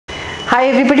Hi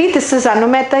everybody, this is Anu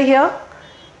Mehta here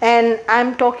and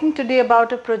I'm talking today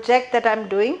about a project that I'm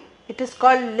doing. It is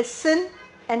called Listen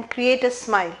and Create a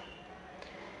Smile.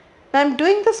 Now I'm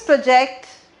doing this project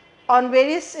on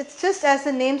it's just as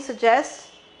the name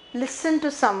suggests, listen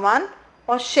to someone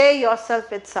or share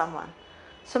yourself with someone.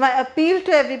 So my appeal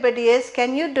to everybody is,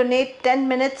 can you donate 10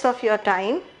 minutes of your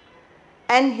time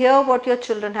and hear what your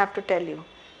children have to tell you,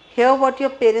 hear what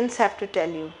your parents have to tell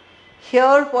you,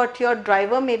 hear what your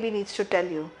driver maybe needs to tell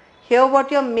you, hear what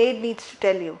your maid needs to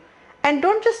tell you. And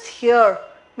don't just hear.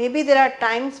 Maybe there are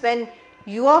times when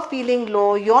you are feeling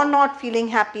low, you're not feeling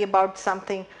happy about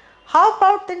something. How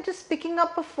about then just picking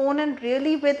up a phone and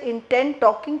really with intent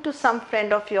talking to some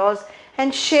friend of yours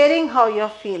and sharing how you're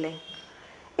feeling.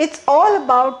 It's all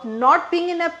about not being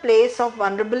in a place of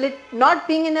vulnerability, not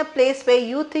being in a place where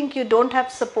you think you don't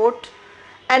have support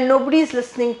and nobody is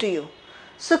listening to you.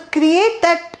 So create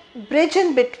that bridge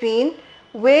in between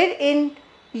wherein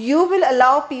you will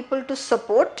allow people to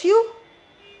support you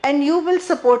and you will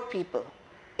support people.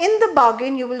 In the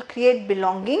bargain, you will create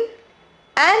belonging,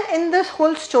 and in this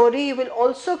whole story, you will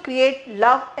also create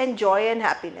love and joy and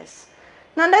happiness.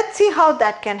 Now let's see how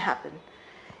that can happen.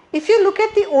 If you look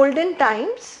at the olden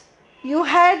times, you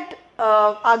had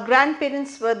our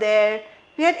grandparents were there,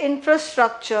 we had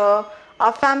infrastructure,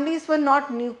 our families were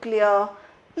not nuclear, a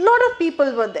lot of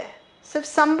people were there. So if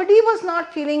somebody was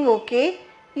not feeling okay,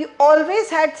 you always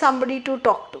had somebody to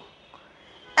talk to.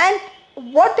 And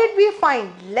what did we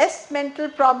find? Less mental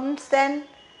problems then,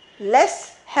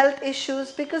 less health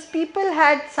issues, because people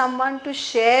had someone to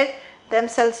share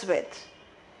themselves with.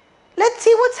 Let's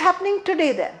see what's happening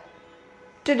today then.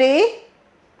 Today,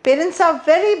 parents are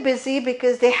very busy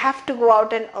because they have to go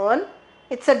out and earn.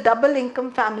 It's a double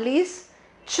income families.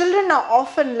 Children are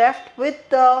often left with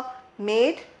the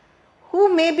maid who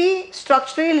may be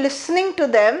structurally listening to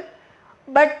them,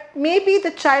 but maybe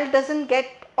the child doesn't get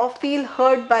or feel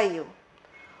heard by you.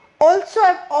 Also,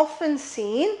 I've often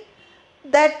seen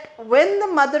that when the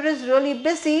mother is really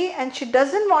busy and she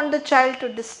doesn't want the child to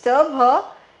disturb her,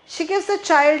 she gives the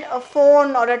child a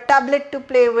phone or a tablet to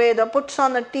play with or puts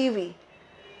on a TV.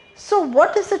 So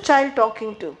what is the child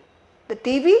talking to? The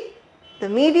TV, the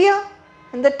media,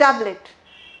 and the tablet.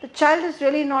 The child is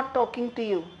really not talking to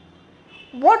you.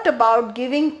 What about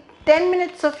giving 10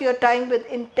 minutes of your time with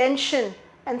intention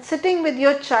and sitting with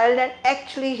your child and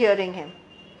actually hearing him?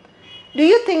 Do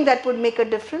you think that would make a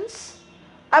difference?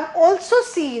 I've also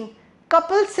seen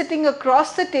couples sitting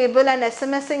across the table and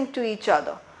SMSing to each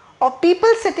other, or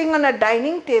people sitting on a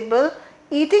dining table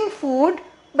eating food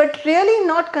but really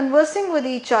not conversing with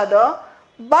each other,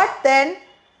 but then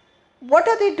what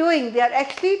are they doing? They are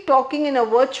actually talking in a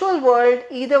virtual world,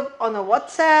 either on a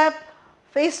WhatsApp,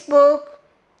 Facebook,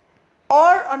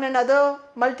 or on another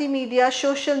multimedia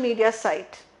social media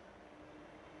site.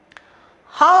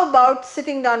 How about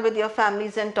sitting down with your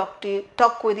families and talk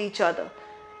with each other?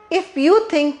 If you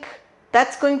think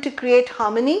that's going to create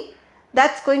harmony,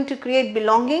 that's going to create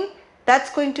belonging, that's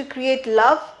going to create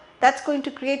love, that's going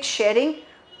to create sharing,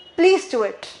 please do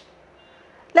it.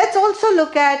 Let's also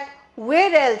look at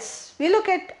where else. We look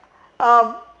at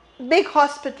big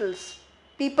hospitals.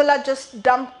 People are just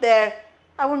dumped there.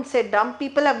 I wouldn't say dumped.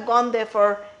 People have gone there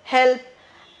for help.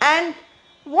 And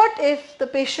what if the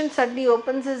patient suddenly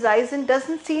opens his eyes and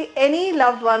doesn't see any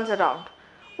loved ones around?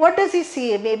 What does he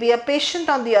see? Maybe a patient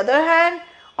on the other hand,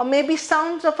 or maybe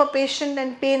sounds of a patient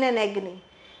in pain and agony.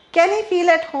 Can he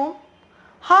feel at home?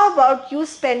 How about you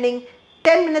spending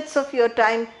 10 minutes of your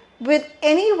time with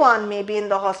anyone maybe in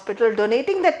the hospital,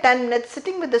 donating that 10 minutes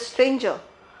sitting with a stranger?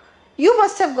 You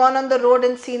must have gone on the road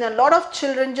and seen a lot of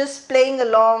children just playing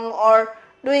along or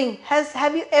doing.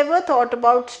 Have you ever thought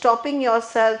about stopping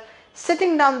yourself,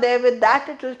 sitting down there with that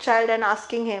little child and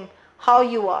asking him how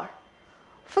you are?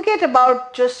 Forget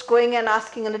about just going and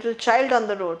asking a little child on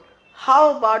the road.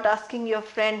 How about asking your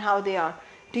friend how they are?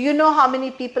 Do you know how many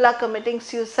people are committing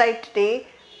suicide today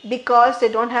because they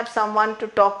don't have someone to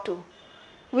talk to?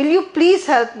 Will you please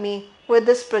help me with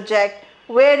this project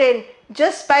wherein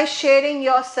just by sharing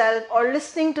yourself or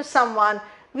listening to someone,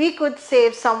 we could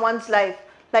save someone's life.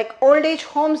 Like old age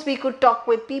homes, we could talk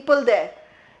with people there.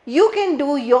 You can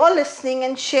do your listening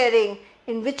and sharing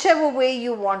in whichever way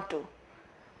you want to.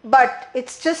 But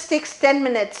it just takes 10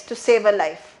 minutes to save a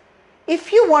life.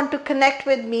 If you want to connect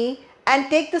with me and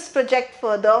take this project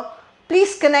further,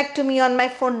 please connect to me on my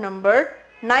phone number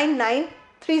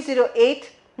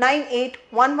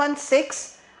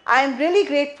 99308-98116. I am really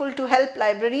grateful to Help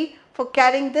Library for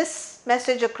carrying this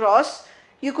message across.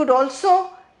 You could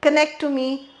also connect to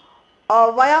me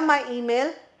via my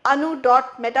email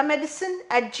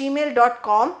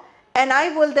anu.metamedicine@gmail.com, and I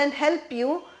will then help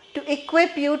you to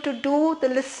equip you to do the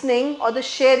listening or the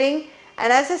sharing,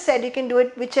 and as I said, you can do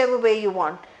it whichever way you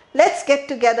want. Let's get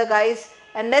together, guys,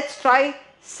 and let's try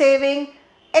saving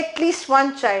at least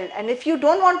one child. And if you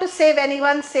don't want to save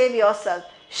anyone, save yourself.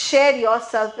 Share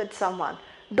yourself with someone.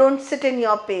 Don't sit in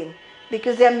your pain,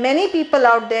 because there are many people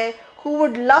out there who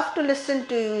would love to listen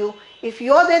to you. If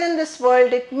you're there in this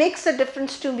world, it makes a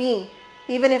difference to me,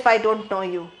 even if I don't know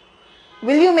you.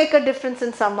 Will you make a difference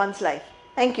in someone's life?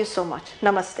 Thank you so much.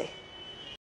 Namaste.